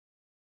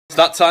It's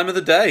that time of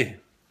the day.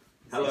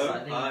 Hello,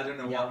 I don't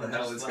know what the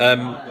hell is going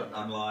on, but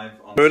I'm live.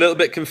 We're a little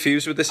bit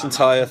confused with this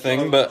entire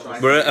thing,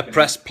 but we're at a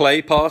press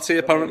play party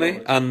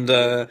apparently, and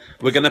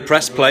we're going to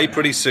press play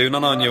pretty soon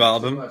on our new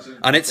album,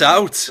 and it's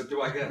out.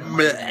 Do I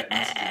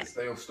get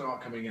They'll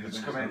start coming in.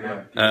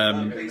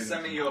 Please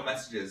send me your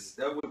messages.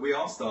 We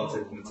all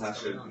started,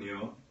 Natasha,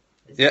 Neil.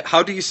 Yeah,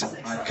 how do you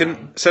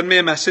can send me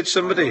a message,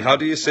 somebody? How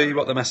do you see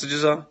what the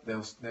messages are? They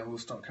will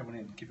start coming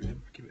in. Give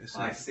it a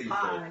second. I see.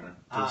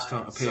 They'll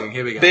start appearing.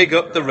 Here we go. Big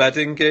up the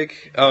Reading gig.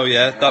 Oh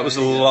yeah, that was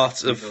a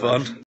lot of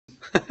fun.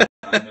 I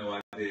have no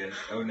idea.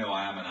 Oh no,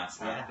 I am an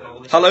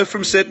asshat. Hello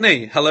from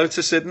Sydney. Hello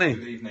to Sydney.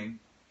 Good evening.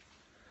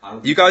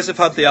 You guys have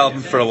had the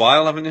album for a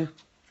while, haven't you?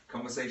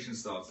 Conversation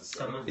starters.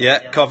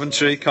 Yeah,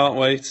 Coventry. Can't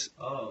wait.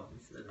 Oh,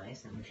 this is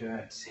nice.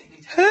 Okay.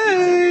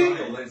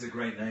 Hey! Loads of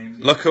great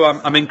names. Look who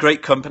I'm in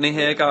great company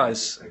here,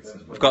 guys.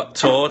 We've got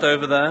Tord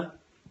over there.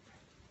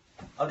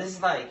 Oh, this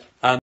is like...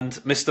 And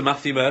Mr.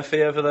 Matthew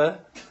Murphy over there.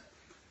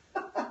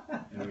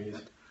 There he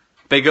is.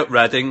 Big up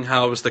Reading.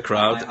 How was the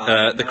crowd?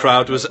 The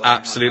crowd was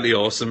absolutely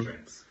awesome.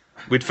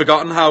 We'd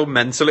forgotten how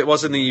mental it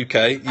was in the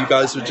UK. You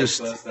guys were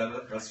just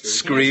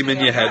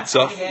screaming your heads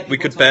off. We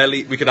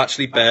could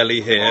actually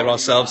barely hear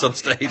ourselves on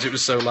stage. It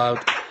was so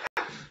loud.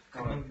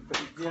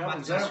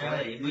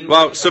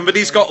 Wow,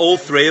 somebody's got all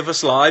three of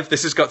us live.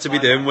 This has got to be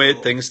doing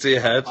weird things to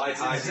your head.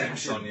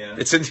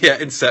 It's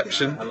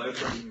Inception. Hello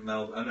from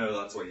Melbourne. I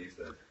know that's what you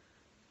said.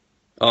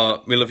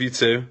 Oh, we love you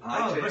too.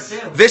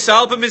 Brazil. This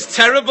album is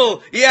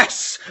terrible.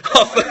 Yes,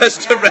 our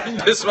first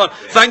horrendous one.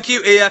 Thank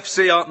you,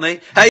 EFC, aren't they?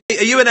 Hey,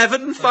 are you an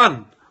Everton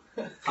fan?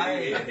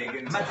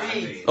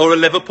 Madrid. Or a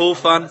Liverpool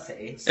fan?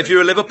 If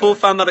you're a Liverpool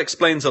fan, that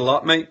explains a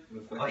lot, mate.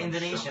 Or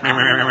Indonesia.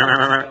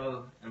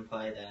 Go and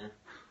play there.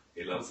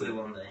 He loves it.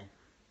 One day.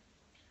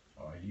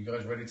 Are you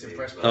guys ready to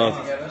press play Oh,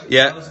 together?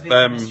 yeah. I was a bit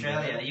from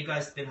Australia. You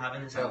guys been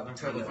having this album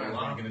for a Tell the little fans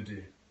what while. you're going to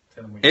do.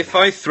 Tell them what you're If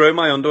I throw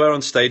my underwear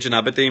on stage in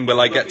Aberdeen, will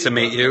I get to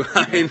meet you?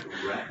 I mean,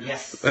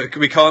 Yes. we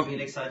Really can't.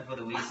 excited for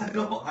the week. I'm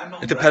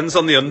not It depends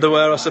on the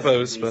underwear, I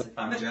suppose. But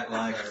I'm jet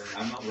lagged.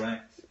 I'm not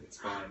wrecked. It's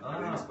fine.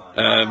 Everything's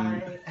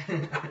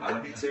fine. I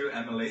love you too,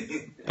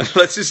 Emily.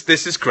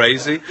 this is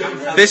crazy.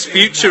 This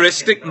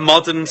futuristic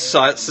modern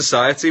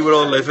society we're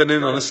all living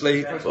in,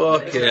 honestly.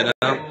 Fucking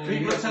hell.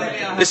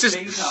 This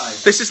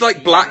is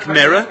like Black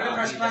Mirror.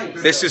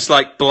 This is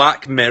like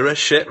Black Mirror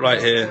shit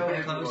right here.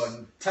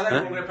 Tell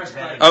everyone we're going to press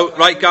play. Oh,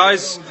 right,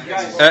 guys.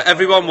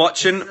 Everyone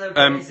watching,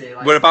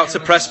 we're about to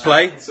press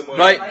play.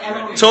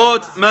 Right,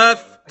 Tord,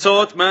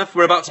 Murph,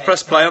 we're about to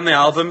press play on the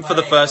album for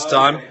the first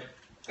time.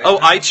 Oh,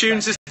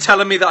 iTunes is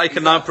telling me that I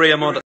can now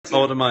pre-order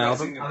my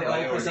album.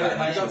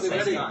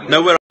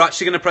 No, we're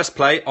actually going to press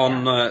play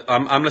on.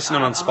 I'm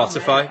listening on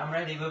Spotify. I'm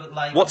ready.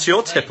 Like, What's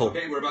your tipple?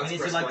 Okay, we're about We to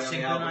need press to play like on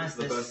the album synchronise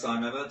for the this. first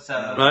time ever.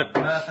 So, Right.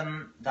 Murph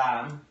and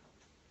Dan,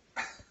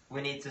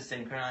 we need to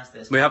synchronise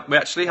this. We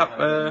actually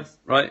have.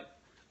 Right.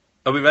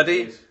 Are we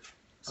ready?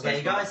 Okay,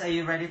 you guys, are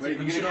you ready to? Wait,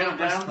 you gonna count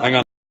down? Hang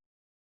on.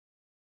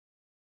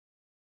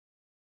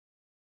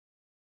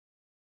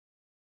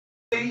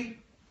 3,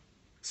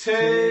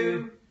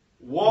 2,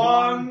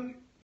 1.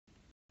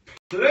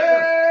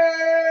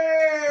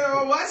 Play!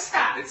 What's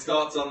that? It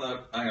starts on the.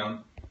 Hang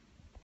on.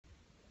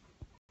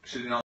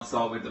 Should it not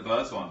start with the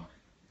first one?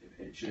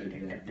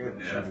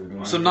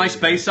 Yeah. Some nice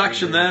bass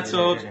action there,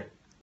 Tord.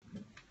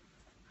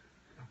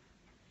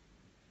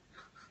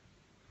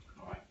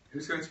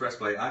 Who's going to press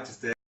play? I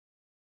just did.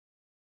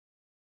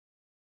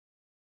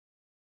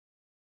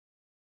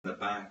 In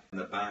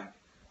the back.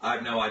 I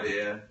have no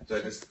idea.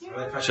 So just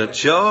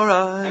Shut your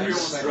eyes.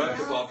 everyone's drunk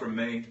apart from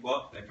me.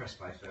 What? They press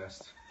play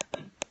first.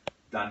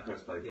 Dan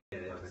press play. Yeah,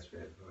 they press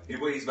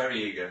play. He's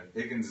very eager.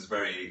 Higgins is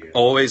very eager.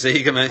 Always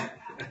eager, mate.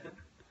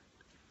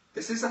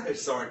 This is a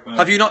historic moment.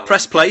 Have you not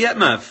pressed play yet,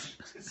 Merv?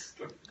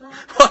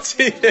 What's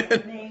he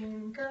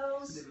doing?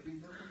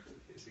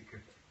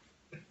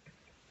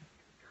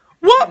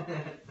 What?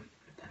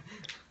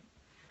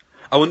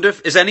 I wonder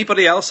if is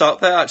anybody else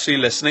out there actually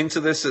listening to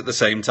this at the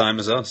same time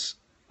as us.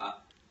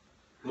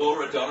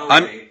 Laura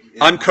Donaway.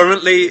 I'm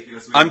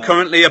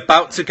currently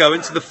about to go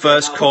into the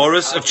first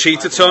chorus of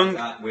Cheetah Tongue.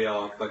 We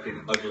are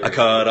fucking ugly. I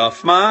cut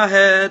off my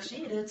head.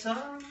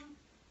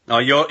 Oh,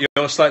 you're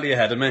slightly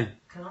ahead of me.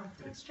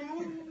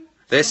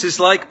 This is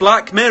like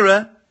Black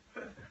Mirror.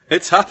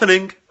 It's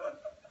happening.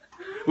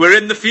 We're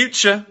in the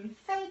future.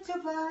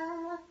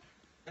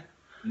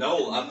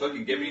 No, I'm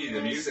fucking giving you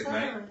the music,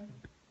 mate.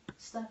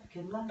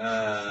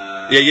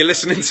 Yeah, you're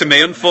listening to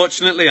me,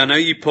 unfortunately. I know,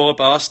 you poor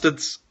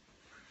bastards.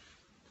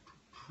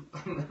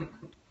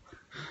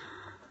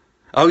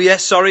 Oh, yeah,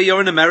 sorry, you're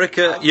in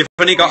America. You've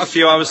only got a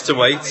few hours to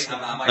wait.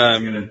 I might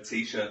get a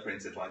t-shirt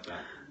printed like that.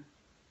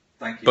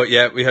 Thank you. But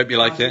yeah, we hope you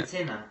like it.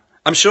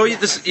 I'm sure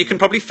you can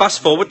probably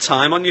fast forward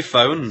time on your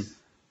phone.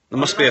 There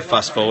must be a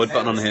fast forward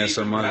button on here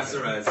somewhere.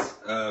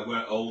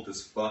 We're old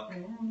as fuck,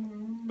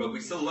 but we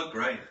still look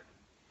great.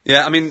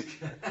 Yeah, I mean,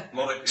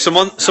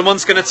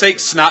 someone's going to take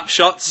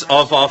snapshots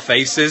of our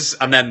faces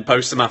and then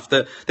post them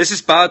after. This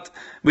is bad.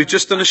 We've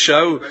just done a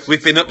show.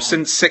 We've been up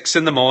since 6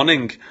 in the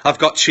morning. I've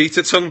got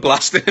cheetah tongue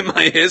blasting in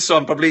my ears, so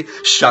I'm probably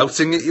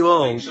shouting at you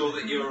all. Make sure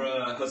that your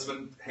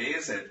husband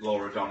hears it,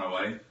 Laura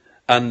Donaway.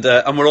 And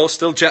we're all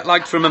still jet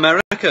lagged from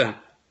America.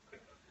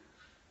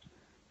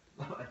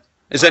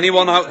 Is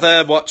anyone out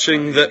there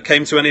watching that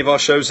came to any of our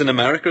shows in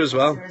America as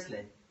well?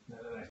 Seriously? No.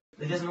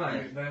 It doesn't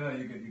work. No,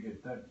 you're good, you're good.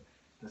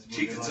 That's what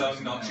Cheetah we tongue,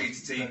 like, not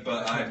cheetah teeth,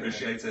 but I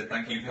appreciate it.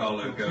 Thank you,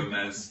 Carlo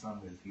Gomez.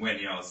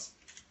 Munoz.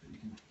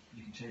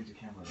 You can change the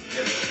camera.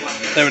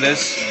 There it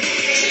is.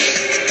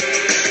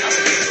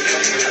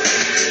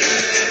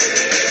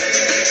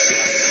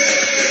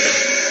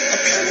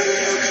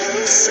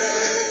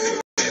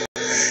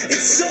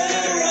 It's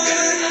alright.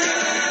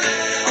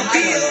 I'll be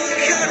your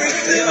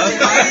character.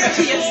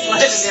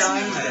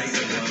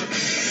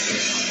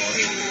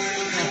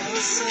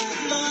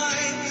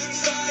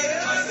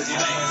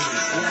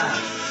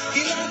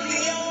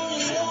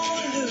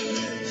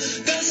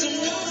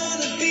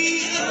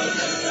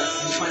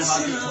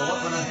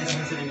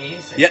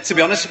 Yeah, to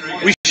be honest,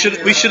 we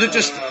should have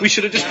just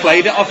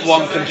played it off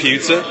one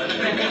computer.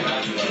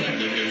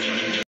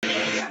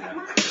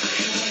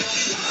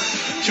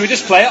 Should we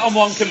just play it on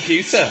one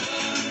computer?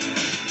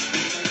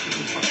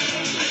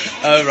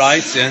 Oh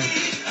right, yeah.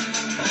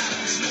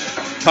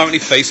 Apparently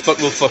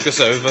Facebook will fuck us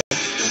over.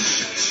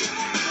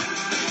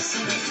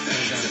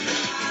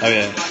 Oh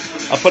yeah.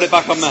 I'll put it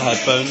back on my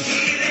headphones.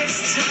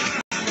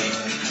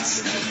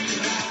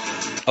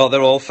 Oh,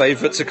 they're all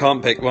favourites. I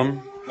can't pick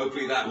one.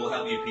 Hopefully that will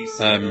help you piece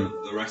together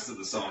the rest of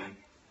the song.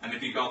 And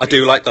if you can't I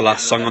do like the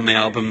last song on the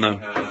album though.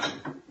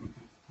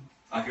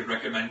 I could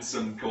recommend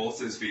some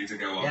courses for you to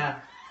go on. Yeah.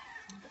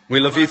 We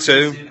love you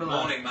too. Good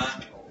morning,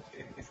 Matt.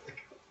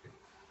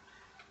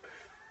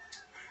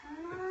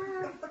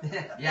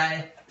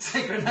 Yeah,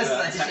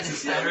 synchronization Texas,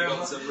 is yeah, we terrible.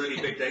 got some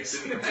really big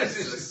dates in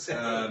Texas.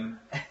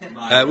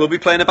 We'll be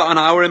playing about an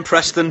hour in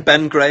Preston,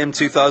 Ben Graham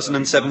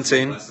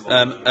 2017.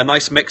 A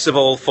nice mix of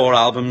all 4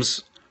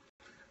 albums.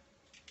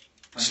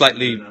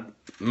 Slightly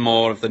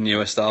more of the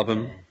newest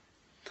album.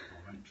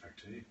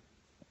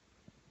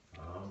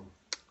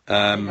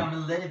 I'm a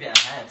little bit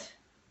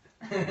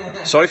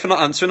ahead. Sorry for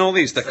not answering all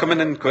these. They're coming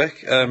in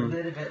quick. A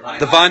little bit like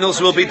The vinyls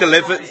will be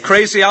delivered.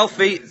 Crazy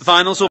Alfie,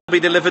 vinyls will be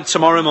delivered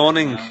tomorrow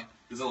morning.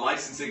 There's a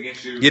licensing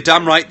issue. You're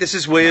damn right. This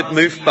is weird.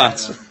 Move bat.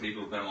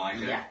 People don't like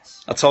it. Yet.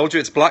 I told you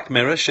it's Black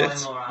Mirror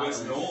shit.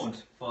 Where's Nord?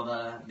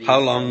 How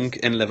long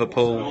in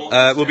Liverpool?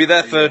 We'll be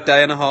there for a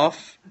day and a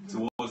half.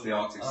 Towards the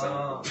Arctic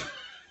Circle.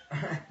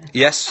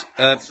 Yes,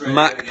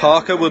 Mac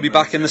Parker will be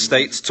back in the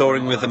States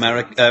touring with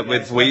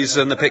with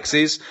Weezer and the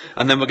Pixies,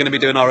 and then we're going to be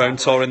doing our own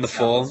tour in the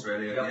fall.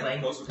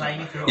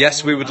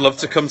 Yes, we would love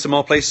to come to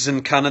more places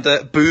in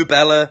Canada.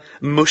 Boobella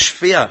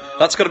Mushfia.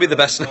 That's got to be the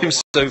best name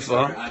so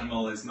far.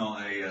 Animal is not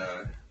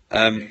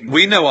a.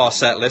 We know our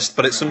set list,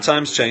 but it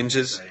sometimes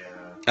changes.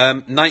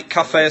 Night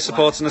Cafe are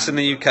supporting us in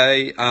the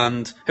UK,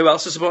 and who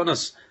else is supporting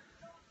us?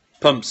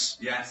 Pumps.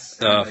 Yes.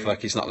 Oh fuck,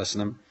 he's not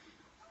listening.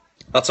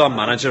 That's our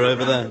manager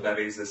over there.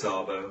 Bevies this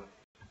arbo.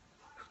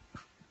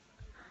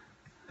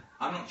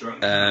 I'm not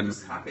drunk. I'm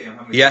just happy. I'm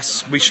having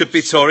Yes, we should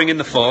be touring in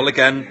the fall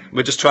again.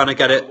 We're just trying to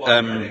get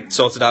it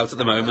sorted out at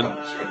the moment.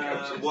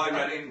 Why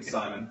Reading,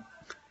 Simon?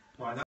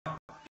 Why not?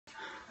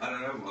 I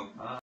don't know.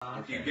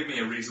 If you give me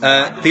a reason.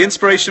 The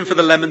inspiration for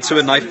the Lemon to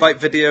a Knife Fight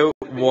video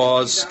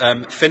was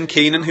Finn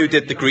Keenan, who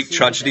did the Greek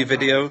Tragedy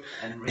video.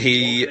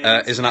 He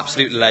is an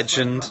absolute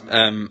legend,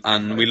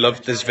 and we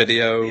loved this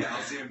video,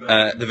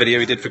 the video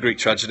he did for Greek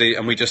Tragedy,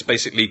 and we just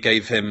basically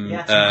gave him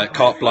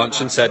carte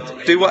blanche and said,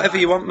 do whatever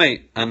you want,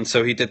 mate. And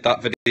so he did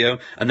that video,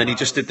 and then he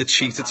just did the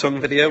Cheetah Tongue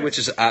video, which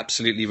is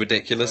absolutely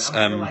ridiculous.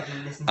 Yeah,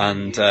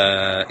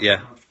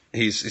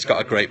 he's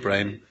got a great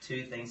brain.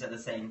 2 things at the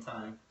same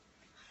time.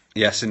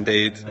 Yes,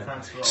 indeed.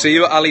 See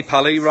you at Ali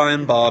Pali,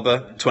 Ryan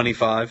Barber,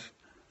 25.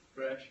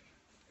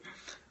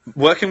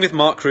 Working with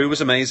Mark Crew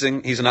was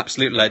amazing. He's an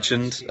absolute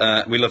legend.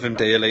 We love him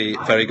dearly,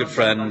 very good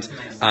friend,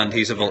 and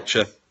he's a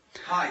vulture.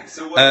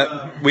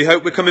 We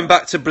hope we're coming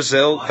back to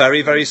Brazil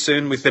very, very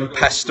soon. We've been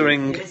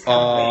pestering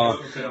our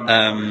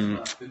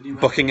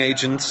booking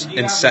agents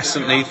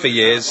incessantly for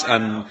years,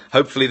 and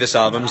hopefully this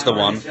album's the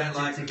one.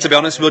 To be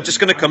honest, we're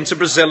just going to come to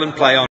Brazil and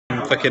play on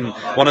fucking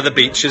one of the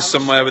beaches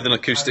somewhere with an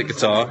acoustic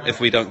guitar if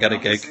we don't get a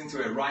gig.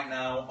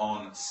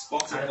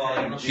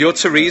 You're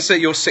Teresa,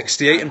 you're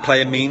 68 and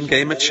play a mean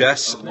game of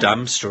chess.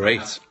 Damn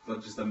straight.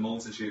 Just a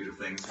multitude of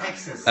things.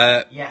 Texas.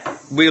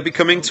 Yes. We'll be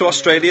coming to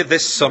Australia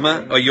this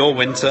summer or your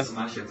winter.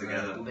 Smash it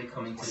together. We'll be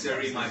coming to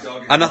Siri, my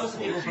dog. And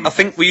I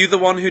think, were you the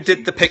one who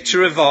did the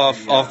picture of our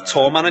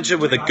tour manager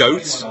with a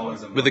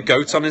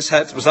goat on his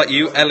head? Was that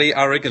you, Ellie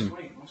Aragon?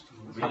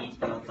 read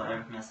your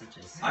direct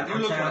messages. I do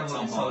look like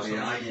Tom Hardy,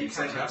 and I keep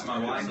saying that to my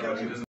wife, but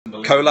she doesn't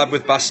believe Collab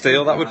with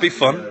Bastille, that would be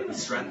fun. the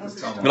strength of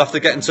Tom We'll have to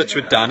get in touch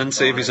with Dan and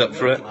see if he's up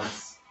for it.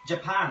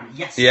 Japan,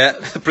 yes. Yeah,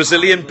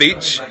 Brazilian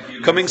beach.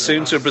 Coming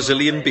soon to a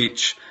Brazilian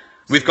beach.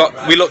 We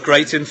look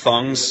great in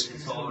thongs.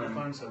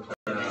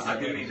 I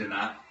do need a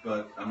nap. nap,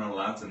 but I'm not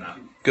allowed to nap.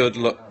 Good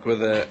luck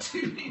with it.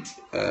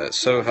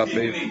 So You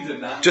happy. need a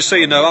nap. Just so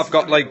you know, I've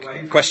got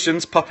like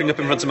questions popping up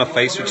in front of my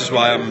face, which is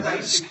why I'm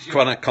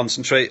trying to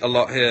concentrate a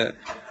lot here.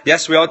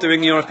 Yes, we are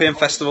doing European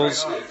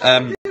festivals.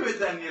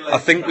 I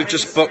think we've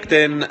just booked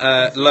in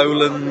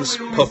Lowlands,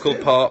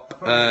 Puckle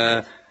Pop.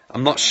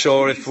 I'm not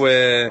sure if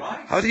we're.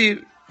 How do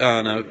you?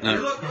 Oh no.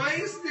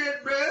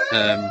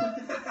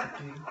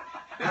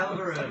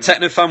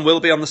 Technofan will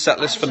be on the set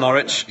list for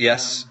Norwich.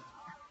 Yes.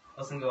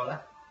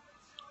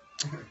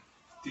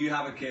 Do you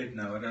have a kid?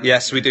 No, I don't.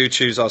 Yes, we do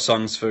choose our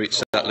songs for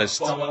each set list.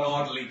 From an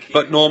orderly kid.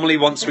 But normally,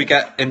 once we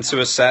get into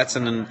a set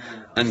and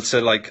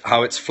to like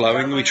how it's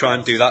flowing, we try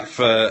and do that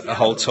for a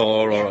whole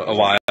tour or a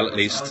while at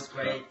least.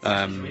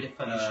 Can't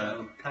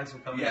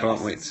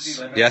wait.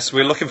 Yes,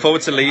 we're looking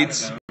forward to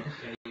Leeds.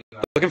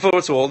 Looking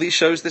forward to all these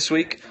shows this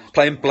week.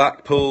 Playing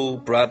Blackpool,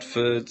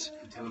 Bradford.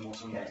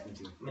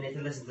 We need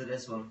to listen to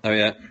this one. Oh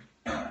yeah.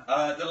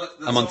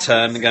 I'm on song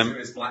turn this again.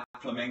 is Black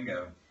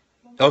Flamingo.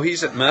 Oh,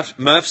 he's at Murph.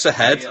 Murph's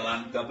ahead. You'll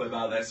amped up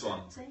about this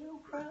one.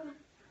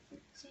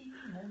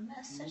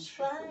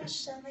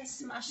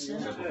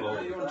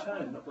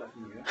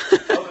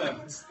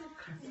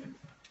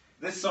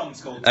 This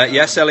song's called.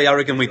 Yes, Ellie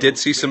Aragon. We did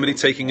see somebody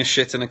taking a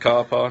shit in a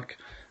car park.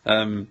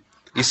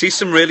 You see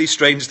some really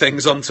strange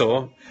things on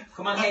tour.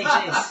 Come on,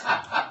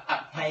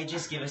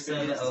 Hages, give us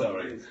a little...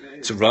 Sorry.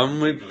 To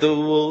run with the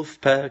wolf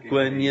pack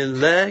when your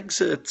legs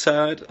are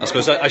tied. I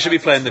suppose I should be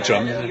playing the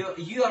drum.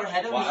 You are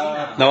ahead of me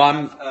now. No,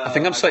 I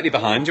think I'm slightly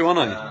behind you, aren't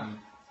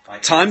I?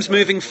 Time's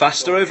moving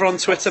faster over on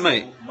Twitter,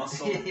 mate.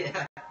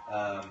 Yeah.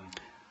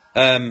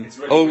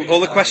 All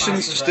the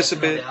questions just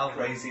disappeared.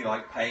 Crazy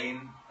like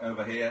pain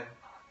over here.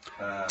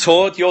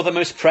 Tord, you're the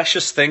most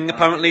precious thing,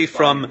 apparently,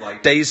 from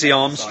Daisy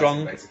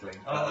Armstrong. Basically.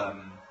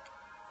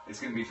 It's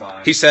going to be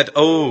fine. He said,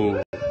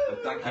 oh.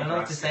 I don't know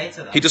what to say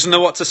to that. He doesn't know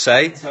what to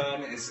say.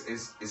 Turn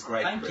is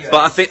great. Thank you.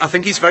 But I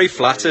think he's very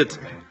flattered.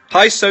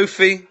 Hi,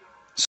 Sophie.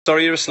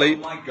 Sorry you're Oh asleep.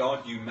 my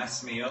god, you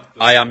messed me up.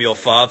 I am your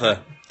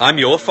father. I'm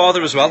your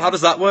father as well. How does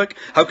that work?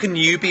 How can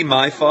you be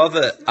my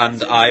father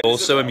and I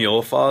also am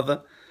your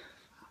father?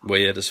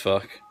 Weird as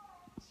fuck.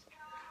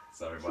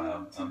 Sorry,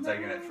 wow. I'm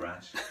taking it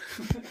fresh.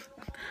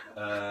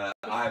 I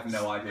have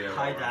no idea.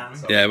 Hi, Dan.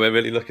 Yeah, we're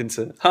really looking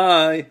to...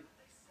 Hi.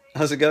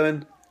 How's it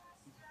going?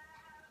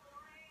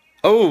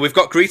 Oh, we've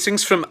got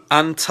greetings from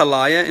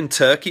Antalya in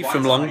Turkey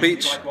from Long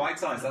Beach. Like white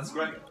ties, that's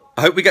great.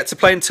 I hope we get to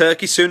play in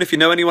Turkey soon. If you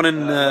know anyone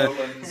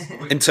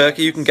in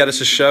Turkey, you can get us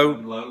a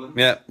show.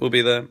 Yeah, we'll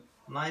be there.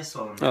 Nice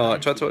one. Oh, I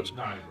tried to watch.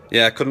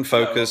 Yeah, I couldn't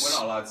focus. We're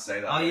not allowed to say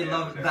that. Oh, you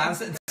love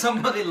dancing.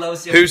 Somebody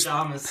loves your Who's-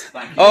 pajamas.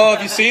 Thank you. Oh,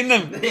 have you seen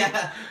them?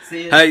 Yeah.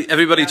 See you. Hey,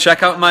 everybody,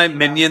 check out my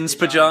Minions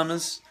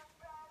pajamas.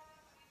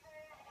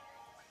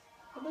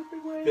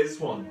 This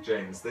one,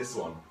 James, this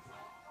one.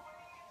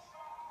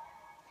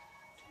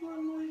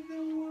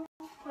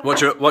 What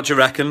do you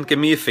reckon? Give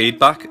me your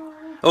feedback.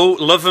 Oh,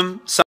 love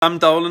them, Sam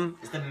Dolan.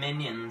 It's the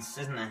Minions,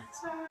 isn't it?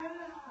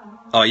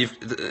 Oh,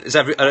 is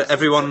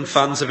everyone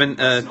fans of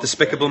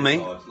Despicable Me?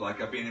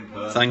 Like, I've been in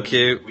Perth Thank for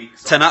you.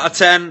 weeks 10 on out of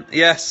 10.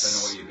 Yes. Don't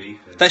know what your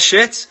beef is. They're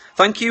shit.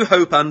 Thank you,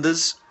 Hope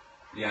Anders.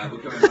 Yeah, we're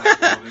coming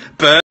back.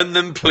 Burn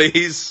them,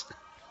 please.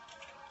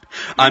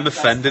 I'm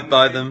offended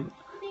by them.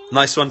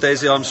 Nice one,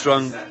 Daisy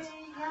Armstrong.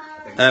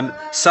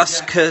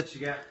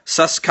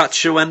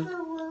 Saskatchewan.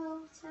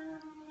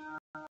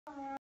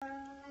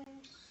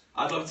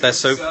 I'd love to They're go to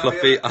so Serbia.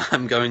 fluffy,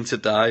 I'm going to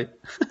die.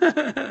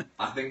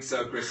 I think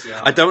so, Christian.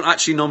 I don't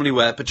actually normally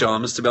wear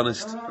pyjamas, to be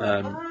honest.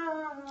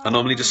 I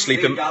normally just sleep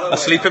in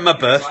my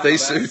birthday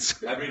suit.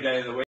 Every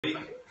day of the week.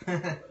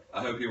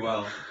 I hope you're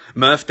well.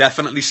 Murph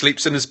definitely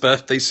sleeps in his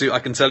birthday suit, I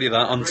can tell you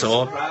that, on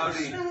tour. Proud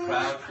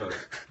for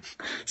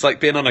It's like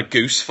being on a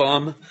goose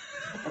farm.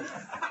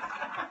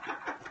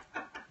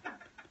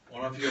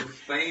 one of your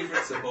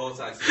favourite support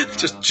acts.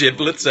 Just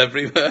giblets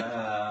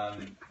everywhere.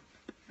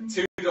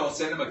 Two-door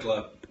cinema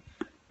club.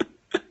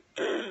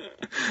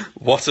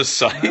 What a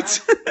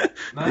sight.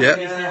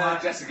 Yeah.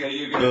 Jessica,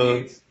 you're going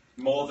to need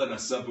more than a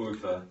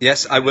subwoofer.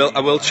 Yes, I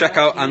will check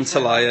out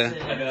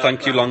Antalya.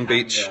 Thank you, Long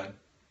Beach.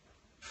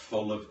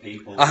 Full of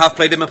people. I have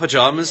played in my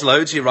pyjamas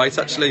loads, you're right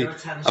actually. I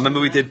remember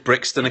we did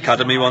Brixton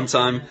Academy one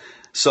time.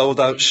 Sold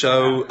out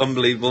show,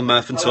 unbelievable.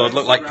 Murph and Todd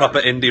looked like proper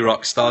indie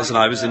rock stars and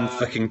I was in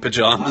fucking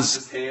pyjamas.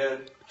 Just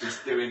here,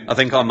 just doing. I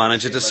think our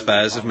manager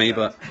despairs of me,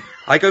 but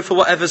I go for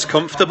whatever's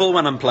comfortable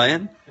when I'm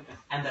playing.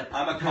 I'm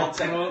a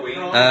content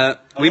queen.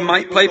 We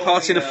might play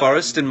Party in a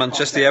Forest in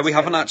Manchester. Yeah, we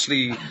haven't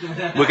actually.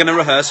 We're going to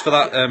rehearse for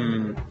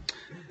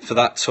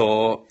that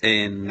tour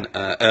in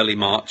early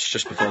March,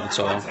 just before the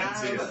tour.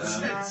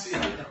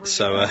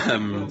 So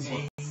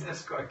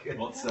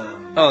What's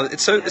oh,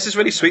 this is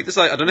really sweet. There's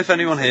like I don't know if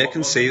anyone here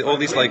can see all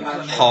these like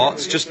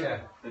hearts just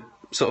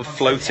sort of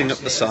floating up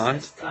the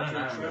side.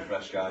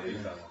 fresh guy?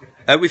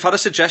 We've had a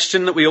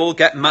suggestion that we all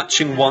get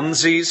matching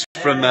onesies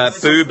from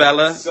Boo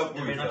Bella.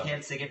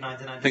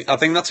 I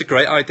think that's a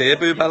great idea,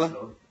 Boo Bella.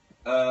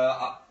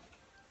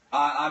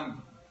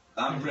 I'm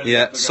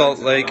Yeah, Salt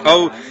Lake.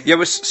 Oh, yeah,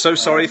 we're so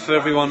sorry for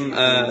everyone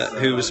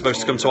who was supposed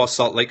to come to our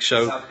Salt Lake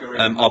show.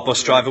 Our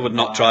bus driver would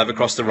not drive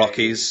across the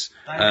Rockies.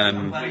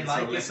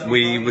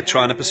 We were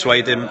trying to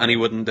persuade him and he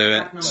wouldn't do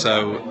it.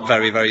 So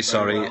very, very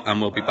sorry,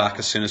 and we'll be back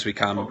as soon as we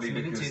can.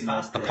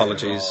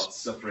 Apologies.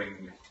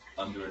 Suffering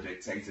under a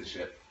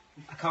dictatorship.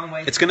 I can't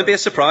wait. It's going to be a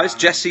surprise.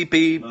 Jesse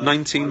B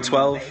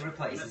 1912.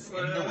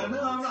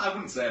 I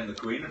wouldn't say I'm the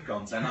queen of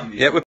content. I'm the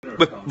Yeah,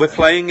 we're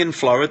playing in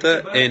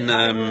Florida in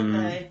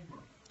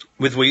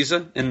with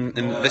Weezer in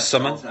this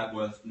summer.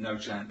 No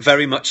chance.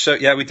 Very much so.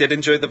 Yeah, we did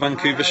enjoy the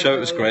Vancouver show. It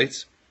was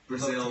great.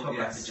 Brazil,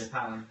 yes.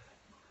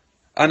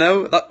 I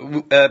know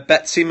that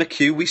Betsy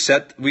McHugh.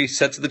 We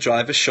said to the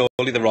driver,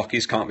 surely the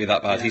Rockies can't be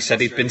that bad. He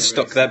said he'd been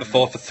stuck there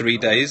before for 3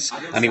 days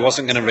and he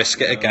wasn't going to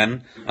risk it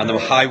again. And there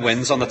were high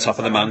winds on the top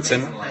of the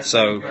mountain.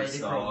 So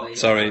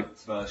sorry,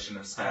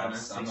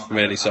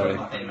 really sorry.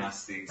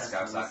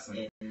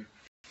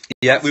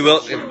 Yeah, we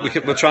will.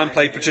 We'll try and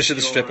play Patricia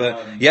the Stripper.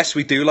 Yes,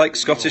 we do like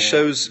Scottish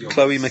shows.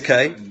 Chloe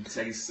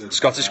McKay.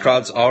 Scottish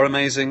crowds are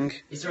amazing.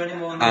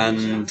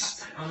 And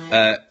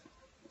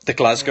the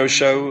Glasgow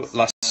show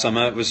last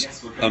summer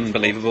was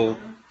unbelievable.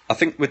 I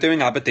think we're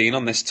doing Aberdeen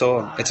on this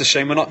tour. It's a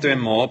shame we're not doing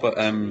more, but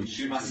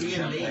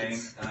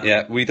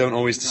yeah, we don't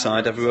always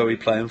decide everywhere we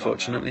play,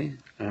 unfortunately.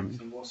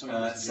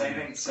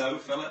 Saying so,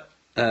 Philip.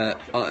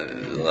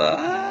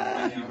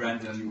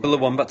 Will the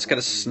Wombats get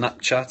a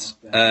Snapchat?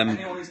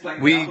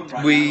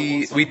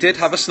 We did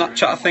have a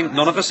Snapchat, I think.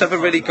 None of us ever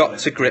really got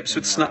to grips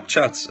with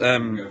Snapchat.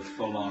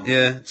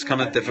 Yeah, it's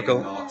kind of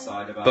difficult.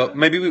 But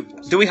maybe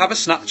do we have a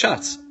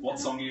Snapchat? What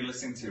song are you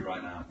listening to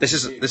right now? This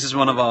is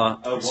one of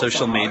our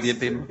social media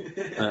people.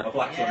 A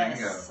Black Flamingo.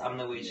 Yes, I'm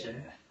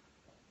Norwegian.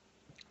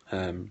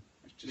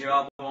 New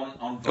album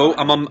on Oh,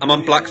 I'm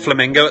on Black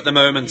Flamingo at the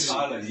moment.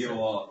 Tyler, you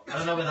are I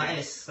don't know where that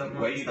is.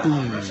 way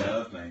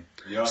behind me.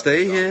 You're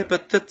Stay here,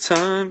 but the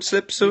time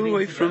slips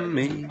away from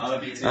me. I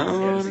love you too, I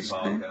wanna Jesse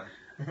Parker.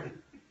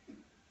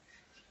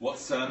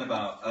 What's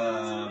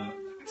Turnabout?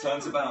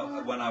 Turns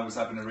about when I was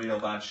having a real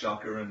bad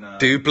shocker and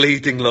Do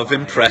Bleeding Love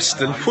in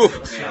Preston. Whew.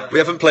 We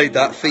haven't played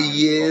that for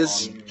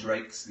years.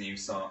 Drake's new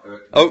song.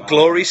 Oh,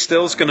 Glory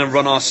Still's going to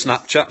run our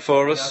Snapchat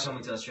for us.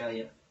 Coming to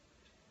Australia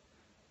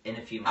in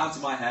a few Out months.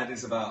 of my head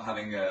is about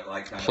having a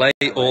like. Kind Play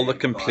of all the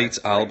complete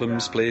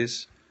albums,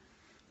 please.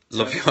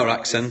 Love your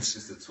accent. It's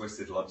just a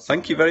twisted love song.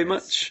 Thank you very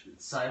much.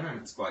 Simon,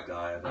 It's quite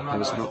dire. I'm I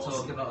was not not- going to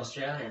talk about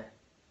Australia.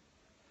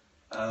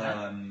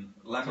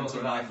 Lemon to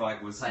a Knife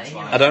Fight was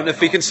inspired I don't know if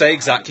we can say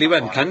exactly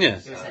when, can you?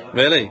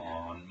 Really?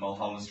 on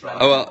Mulholland Drive,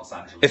 Oh well, Los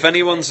Angeles. if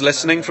anyone's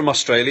listening from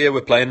Australia, we're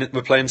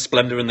playing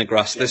Splendour in the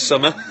Grass this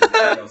summer.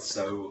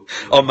 So,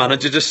 Our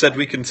manager just said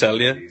we can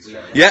tell you.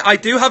 Yeah, I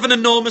do have an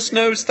enormous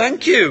nose,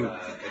 thank you.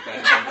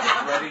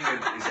 if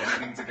Reading is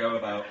anything to go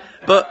about.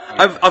 But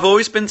I've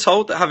always been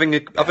told that having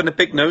a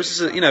big nose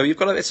is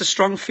it's a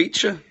strong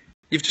feature.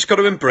 You've just got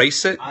to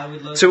embrace it. I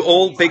would love To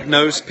all see big Simon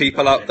nosed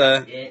people out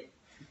there, It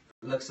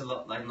looks a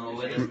lot like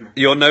Norway, doesn't it?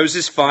 your nose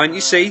is fine. You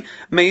see,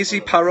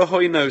 Maisie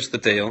Parahoy knows the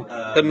deal.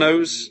 The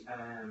nose.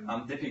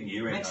 I'm dipping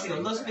you in.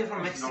 Mexico, lots of people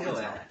from Mexico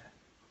there.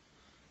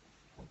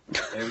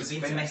 It was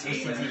Been to Mexico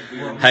City.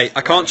 Hey, I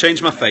can't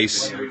change my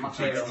face. My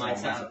favourite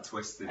night out.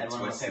 Twisted And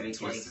one of my favourite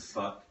twisted gigs.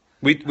 fuck.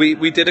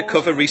 We did a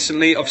cover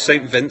recently of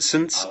St.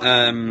 Vincent.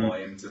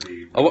 Deploy him to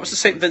the- What was the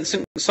St.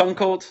 Vincent song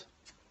called?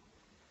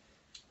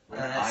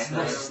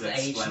 Lost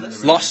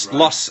Ageless.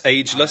 Lost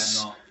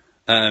Ageless.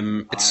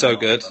 It's so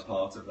good. A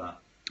part of that.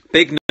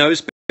 Big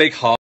nose, big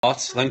heart.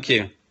 Thank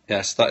you.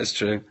 Yes, that is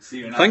true.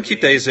 Thank you,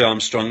 Daisy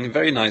Armstrong.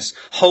 Very nice.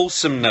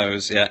 Wholesome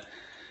nose, yeah.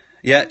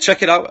 Yeah,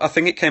 check it out. I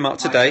think it came out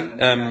today.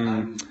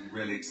 I'm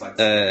really excited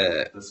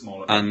to the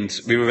smaller And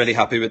venues. we were really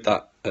happy with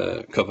that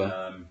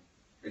cover.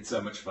 It's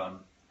so much fun.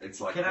 It's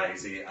like Can I-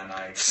 crazy, and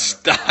I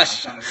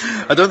Stash. kind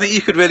I don't think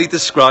you could really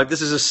describe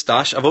this as a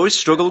stash. I've always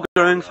struggled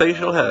growing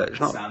facial hair.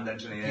 It's not sound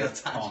engineer.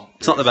 It's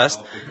not the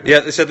best. Yeah,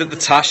 they said that the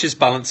tash is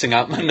balancing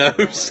out my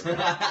nose. You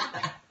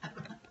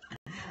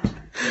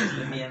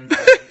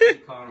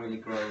can't really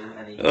grow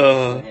any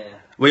hair.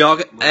 We are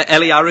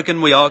Ellie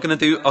Aragon. We are going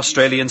to do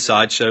Australian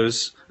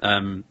sideshows.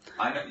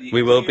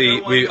 We will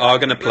be. We are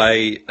going to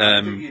play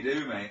You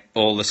do, mate.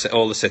 all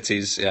the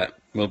cities. Yeah,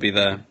 we'll be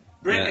there. Yeah.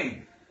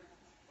 Brittany.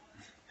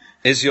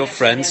 Is your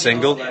friend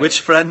single?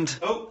 Which friend?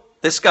 Oh,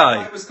 This I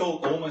guy. was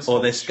called almost. Or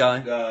called, this guy.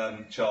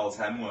 Charles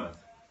Hemsworth.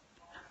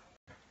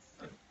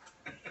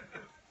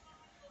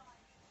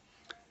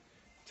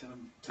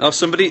 Oh,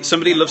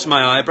 somebody loves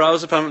my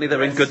eyebrows. Apparently,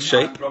 they're in good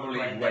shape. Probably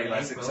way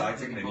less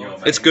exciting than your.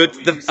 It's good.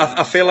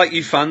 I feel like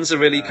you fans are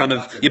really kind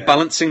of you're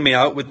balancing me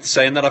out with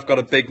saying that I've got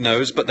a big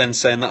nose, but then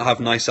saying that I have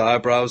nice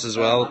eyebrows as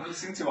well. I'm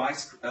listening to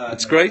Ice.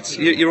 It's great.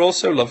 You're all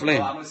so lovely.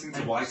 I'm listening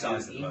to White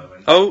Eyes at the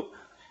moment. Oh,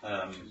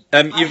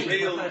 Real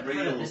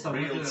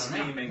you've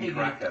steaming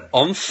cracker.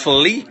 on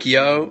fleek,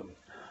 yo.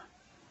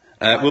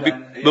 We'll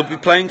be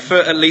playing for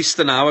at least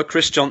an hour.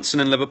 Chris Johnson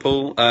in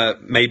Liverpool,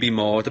 maybe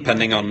more,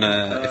 depending on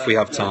if we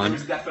have time.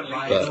 Definitely,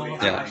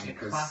 But, yeah.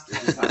 because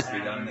this has to be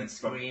done. It's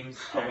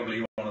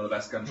probably one of the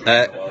best countries in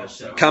the world.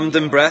 So.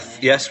 Camden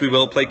Breath. Yes, we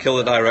will play Kill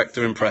the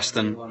Director in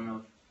Preston. One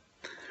of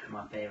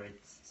my favourite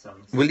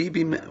songs. Will you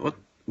be...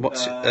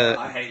 What's...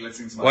 I hate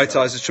listening to myself. White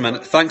Eyes is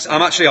tremendous. Thanks.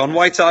 I'm actually on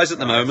White Eyes at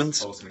the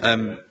moment.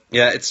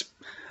 Yeah, it's...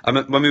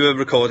 when we were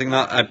recording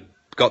that, I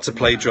got to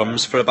play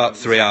drums for about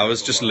 3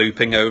 hours, just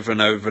looping over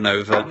and over and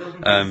over,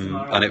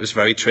 and it was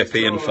very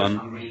trippy and fun.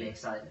 I'm really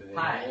excited.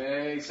 Hi.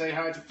 Hey, say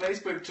hi to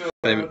Facebook, too.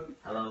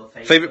 Hello,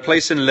 Facebook. Favourite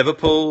place in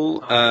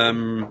Liverpool?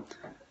 Enjoyed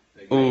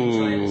it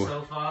Ooh,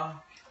 so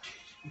far.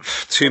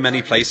 too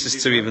many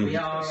places to even We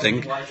are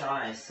think. White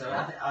Eyes, so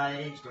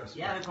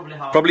yeah, we probably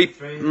halfway Probably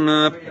through.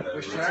 mm,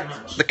 Pretty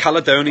much. the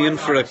Caledonian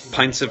for a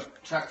pint of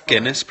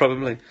Guinness,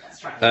 probably.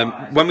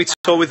 When we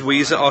tour with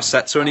Weezer, our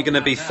sets are only going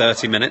to be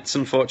 30 minutes,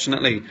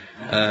 unfortunately.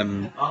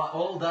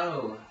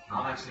 Although,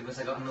 because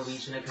I got a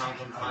Norwegian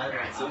account on Tyler,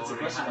 I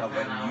already have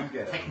it now,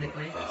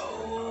 technically.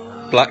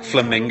 Black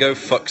Flamingo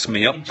fucks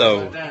me up,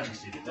 though.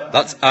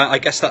 That's. I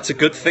guess that's a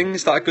good thing.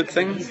 Is that a good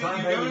thing? He's got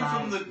a very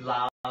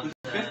loud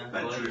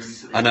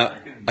voice. I know.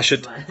 I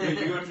should. You're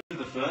going from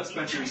the first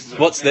bedroom to the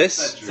What's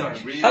this?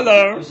 bedroom.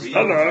 Hello.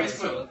 Hello.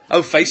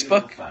 Oh,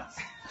 Facebook.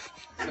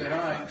 Say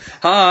hi.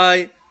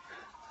 Hi.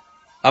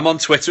 I'm on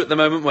Twitter at the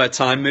moment, where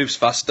time moves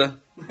faster.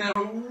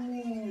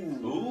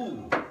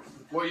 Ooh.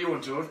 What you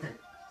want, George?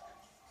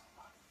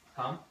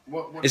 Huh?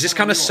 What Is this channel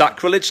kind of you on?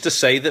 sacrilege to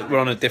say that we're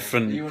on a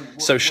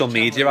different social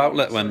media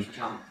outlet when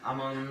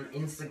I'm on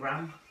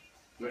Instagram.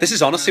 this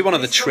is honestly one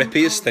of the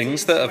trippiest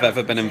things that I've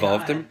ever been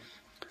involved in?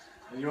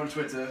 Are you on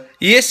Twitter?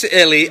 Yes,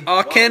 Ellie,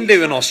 I can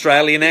do an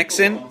Australian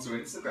accent. Onto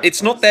Instagram.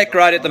 It's not that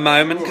great at the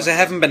moment because I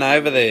haven't been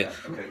over there,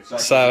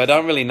 so I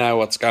don't really know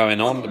what's going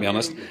on, to be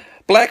honest.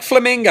 Black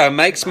Flamingo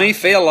makes me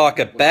feel like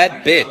a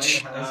bad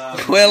bitch.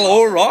 Well,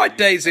 alright,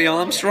 Daisy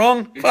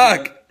Armstrong.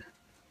 Fuck.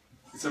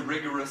 It's a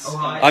rigorous.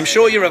 I'm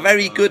sure you're a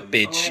very good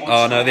bitch.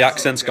 Oh no, the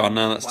accent's gone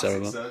now, that's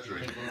terrible.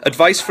 Surgery.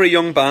 Advice for a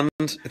young band,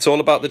 it's all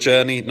about the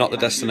journey, not the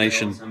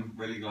destination. I'm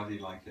really glad you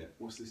like it.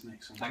 What's this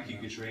next one? Thank you,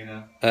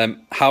 Katrina.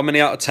 How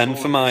many out of 10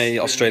 for my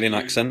Australian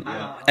accent?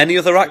 Any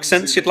other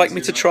accents you'd like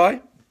me to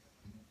try?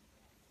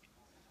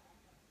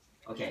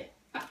 Okay,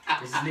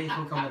 this is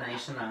lethal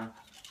combination now.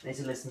 Need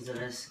to listen to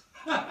this.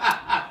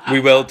 We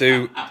will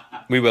do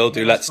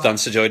Let's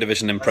Dance to Joy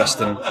Division in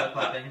Preston.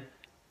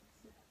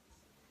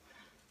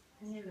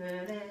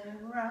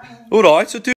 Alright, so do